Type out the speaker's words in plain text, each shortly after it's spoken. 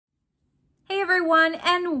Hey everyone,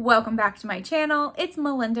 and welcome back to my channel. It's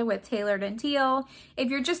Melinda with Tailored and Teal.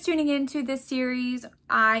 If you're just tuning into this series,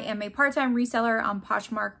 I am a part-time reseller on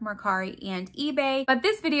Poshmark, Mercari, and eBay, but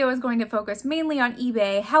this video is going to focus mainly on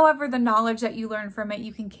eBay. However, the knowledge that you learn from it,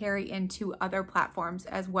 you can carry into other platforms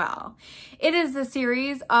as well. It is a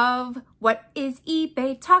series of what is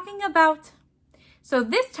eBay talking about? So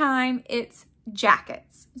this time it's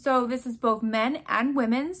jackets. So this is both men and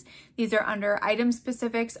women's. These are under item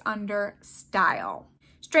specifics under style.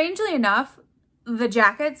 Strangely enough, the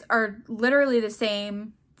jackets are literally the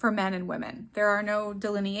same for men and women. There are no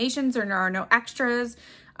delineations or there are no extras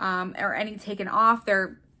or any taken off.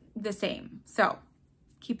 They're the same. So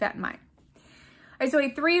keep that in mind. All right, so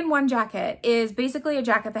a 3-in-1 jacket is basically a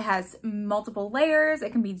jacket that has multiple layers.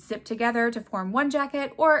 It can be zipped together to form one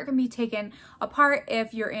jacket, or it can be taken apart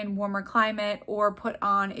if you're in warmer climate or put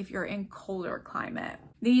on if you're in colder climate.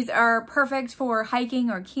 These are perfect for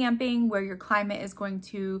hiking or camping where your climate is going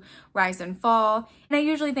to rise and fall. And I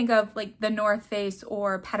usually think of like the North Face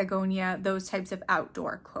or Patagonia, those types of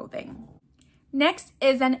outdoor clothing. Next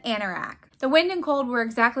is an anorak. The wind and cold were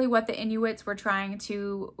exactly what the Inuits were trying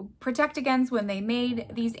to protect against when they made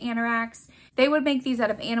these anoraks. They would make these out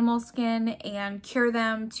of animal skin and cure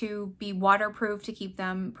them to be waterproof to keep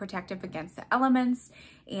them protective against the elements.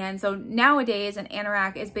 And so nowadays an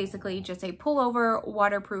anorak is basically just a pullover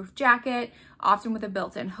waterproof jacket, often with a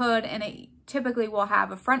built-in hood, and it typically will have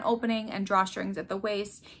a front opening and drawstrings at the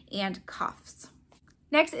waist and cuffs.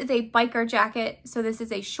 Next is a biker jacket. So this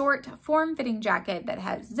is a short form-fitting jacket that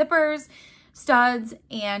has zippers, studs,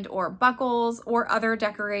 and or buckles or other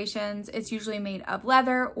decorations. It's usually made of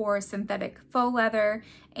leather or synthetic faux leather.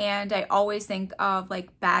 And I always think of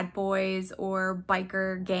like bad boys or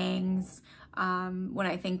biker gangs when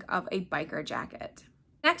I think of a biker jacket.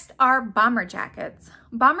 Next are bomber jackets.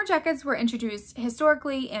 Bomber jackets were introduced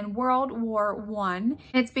historically in World War I.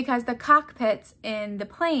 It's because the cockpits in the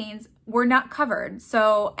planes were not covered.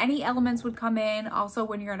 So any elements would come in. Also,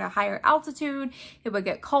 when you're at a higher altitude, it would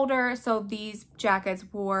get colder. So these jackets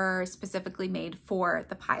were specifically made for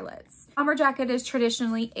the pilots. Bomber jacket is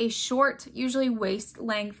traditionally a short, usually waist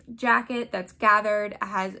length jacket that's gathered,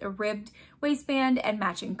 has a ribbed waistband and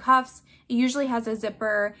matching cuffs. It usually has a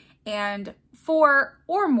zipper and 4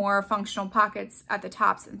 or more functional pockets at the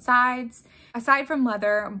tops and sides. Aside from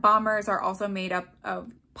leather, bombers are also made up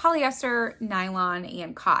of polyester, nylon,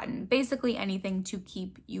 and cotton, basically anything to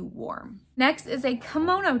keep you warm. Next is a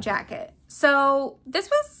kimono jacket. So this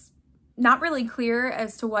was not really clear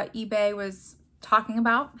as to what eBay was talking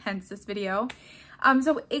about, hence this video.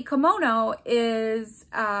 So a kimono is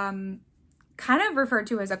kind of referred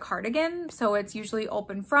to as a cardigan. So it's usually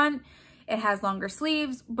open front. It has longer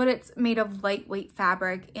sleeves, but it's made of lightweight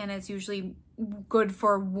fabric and it's usually good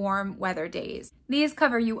for warm weather days. These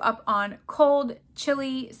cover you up on cold,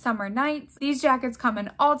 chilly summer nights. These jackets come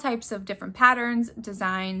in all types of different patterns,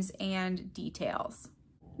 designs, and details.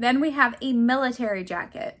 Then we have a military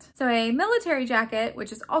jacket. So a military jacket,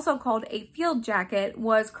 which is also called a field jacket,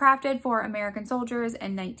 was crafted for American soldiers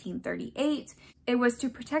in 1938. It was to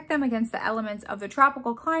protect them against the elements of the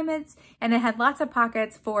tropical climates, and it had lots of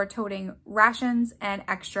pockets for toting rations and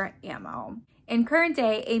extra ammo. In current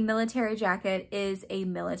day, a military jacket is a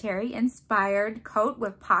military-inspired coat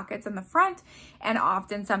with pockets in the front and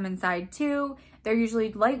often some inside too. They're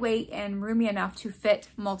usually lightweight and roomy enough to fit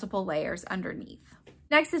multiple layers underneath.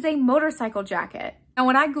 Next is a motorcycle jacket. Now,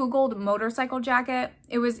 when I Googled motorcycle jacket,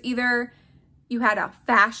 it was either you had a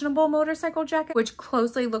fashionable motorcycle jacket, which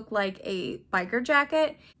closely looked like a biker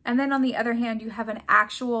jacket. And then on the other hand, you have an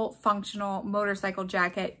actual functional motorcycle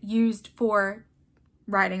jacket used for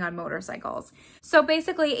riding on motorcycles. So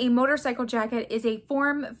basically a motorcycle jacket is a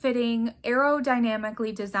form-fitting,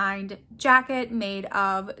 aerodynamically designed jacket made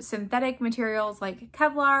of synthetic materials like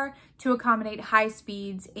Kevlar to accommodate high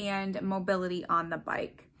speeds and mobility on the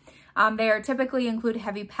bike. They are typically include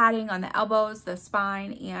heavy padding on the elbows, the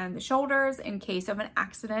spine, and the shoulders in case of an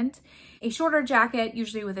accident. A shorter jacket,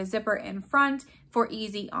 usually with a zipper in front for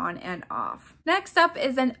easy on and off. Next up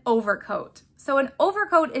is an overcoat. So an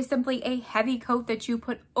overcoat is simply a heavy coat that you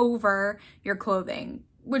put over your clothing,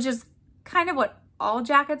 which is kind of what all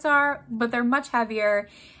jackets are, but they're much heavier.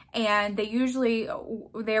 And they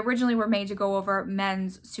originally were made to go over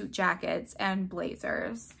men's suit jackets and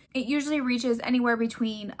blazers. It usually reaches anywhere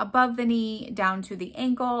between above the knee down to the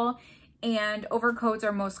ankle, and overcoats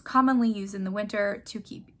are most commonly used in the winter to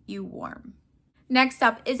keep you warm. Next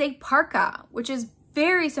up is a parka, which is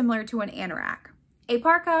very similar to an anorak. A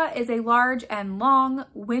parka is a large and long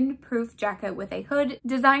windproof jacket with a hood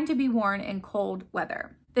designed to be worn in cold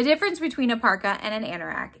weather. The difference between a parka and an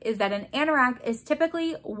anorak is that an anorak is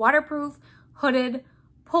typically waterproof, hooded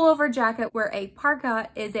pullover jacket, where a parka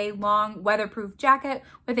is a long weatherproof jacket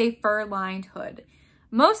with a fur-lined hood.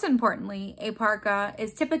 Most importantly, a parka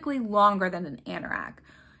is typically longer than an anorak.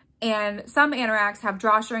 And some anoraks have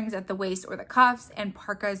drawstrings at the waist or the cuffs, and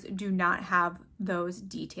parkas do not have those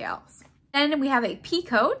details. Then we have a pea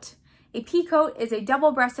coat. A pea coat is a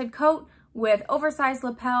double-breasted coat with oversized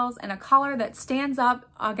lapels and a collar that stands up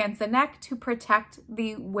against the neck to protect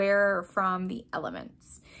the wearer from the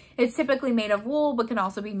elements. It's typically made of wool, but can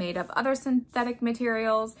also be made of other synthetic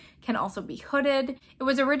materials, can also be hooded. It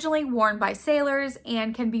was originally worn by sailors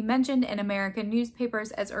and can be mentioned in American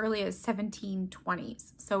newspapers as early as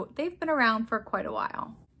 1720s. So they've been around for quite a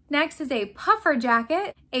while. Next is a puffer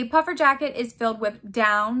jacket. A puffer jacket is filled with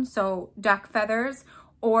down, so duck feathers,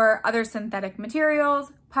 or other synthetic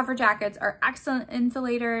materials. Puffer jackets are excellent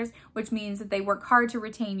insulators, which means that they work hard to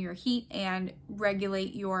retain your heat and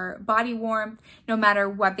regulate your body warmth, no matter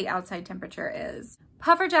what the outside temperature is.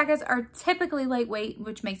 Puffer jackets are typically lightweight,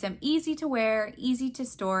 which makes them easy to wear, easy to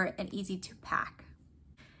store, and easy to pack.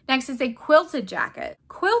 Next is a quilted jacket.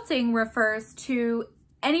 Quilting refers to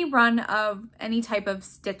any run of any type of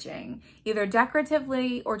stitching, either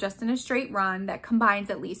decoratively or just in a straight run that combines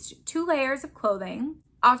at least 2 layers of clothing.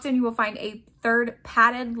 Often you will find a third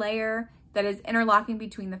padded layer that is interlocking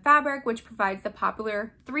between the fabric, which provides the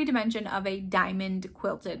popular 3-dimension of a diamond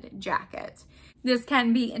quilted jacket. This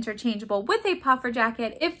can be interchangeable with a puffer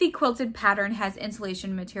jacket if the quilted pattern has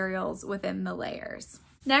insulation materials within the layers.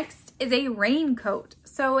 Next is a raincoat.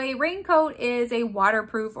 So a raincoat is a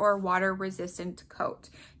waterproof or water resistant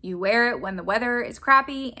coat. You wear it when the weather is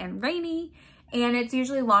crappy and rainy, and it's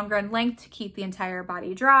usually longer in length to keep the entire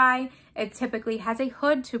body dry. It typically has a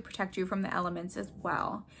hood to protect you from the elements as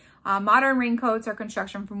well. Modern raincoats are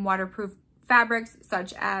construction from waterproof fabrics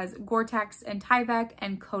such as Gore-Tex and Tyvek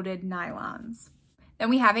and coated nylons. Then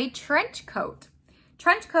we have a trench coat.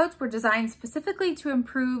 Trench coats were designed specifically to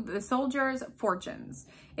improve the soldiers' fortunes.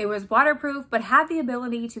 It was waterproof, but had the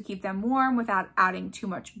ability to keep them warm without adding too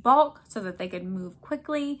much bulk so that they could move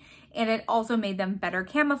quickly. And it also made them better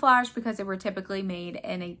camouflage because they were typically made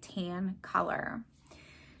in a tan color.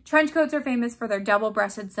 Trench coats are famous for their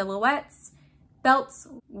double-breasted silhouettes, belts,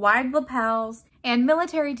 wide lapels, and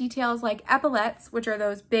military details like epaulettes, which are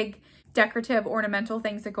those big decorative ornamental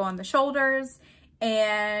things that go on the shoulders,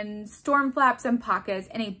 and storm flaps and pockets,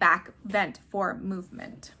 and a back vent for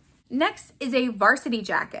movement. Next is a varsity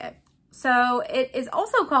jacket. So it is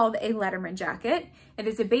also called a Letterman jacket. It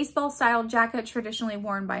is a baseball style jacket traditionally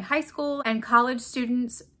worn by high school and college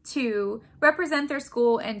students to represent their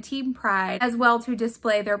school and team pride, as well to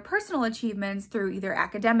display their personal achievements through either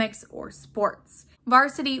academics or sports.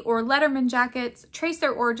 Varsity or Letterman jackets trace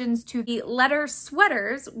their origins to the letter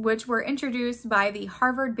sweaters, which were introduced by the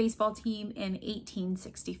Harvard baseball team in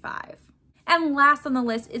 1865. And last on the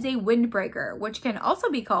list is a windbreaker, which can also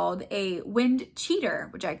be called a wind cheater,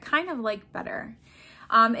 which I kind of like better.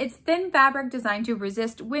 It's thin fabric designed to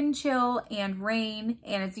resist wind chill and rain,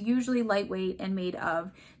 and it's usually lightweight and made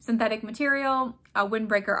of synthetic material. A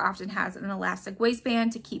windbreaker often has an elastic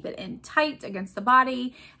waistband to keep it in tight against the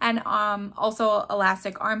body, and also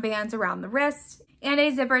elastic armbands around the wrist, and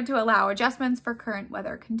a zipper to allow adjustments for current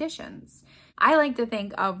weather conditions. I like to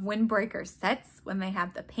think of windbreaker sets when they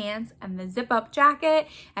have the pants and the zip-up jacket,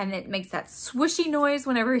 and it makes that swooshy noise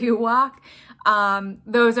whenever you walk.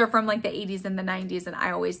 Those are from like the 80s and the 90s, and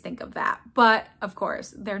I always think of that. But of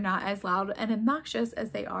course, they're not as loud and obnoxious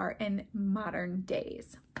as they are in modern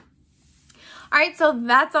days. All right, so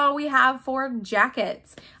that's all we have for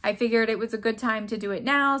jackets. I figured it was a good time to do it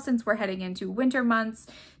now since we're heading into winter months.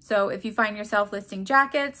 So if you find yourself listing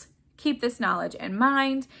jackets, keep this knowledge in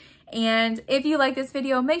mind. And if you like this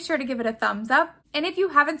video, make sure to give it a thumbs up. And if you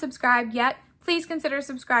haven't subscribed yet, please consider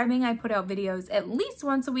subscribing. I put out videos at least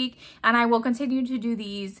once a week, and I will continue to do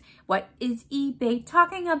these What is eBay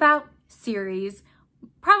Talking About series,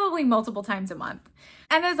 probably multiple times a month.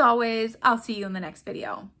 And as always, I'll see you in the next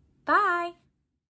video. Bye.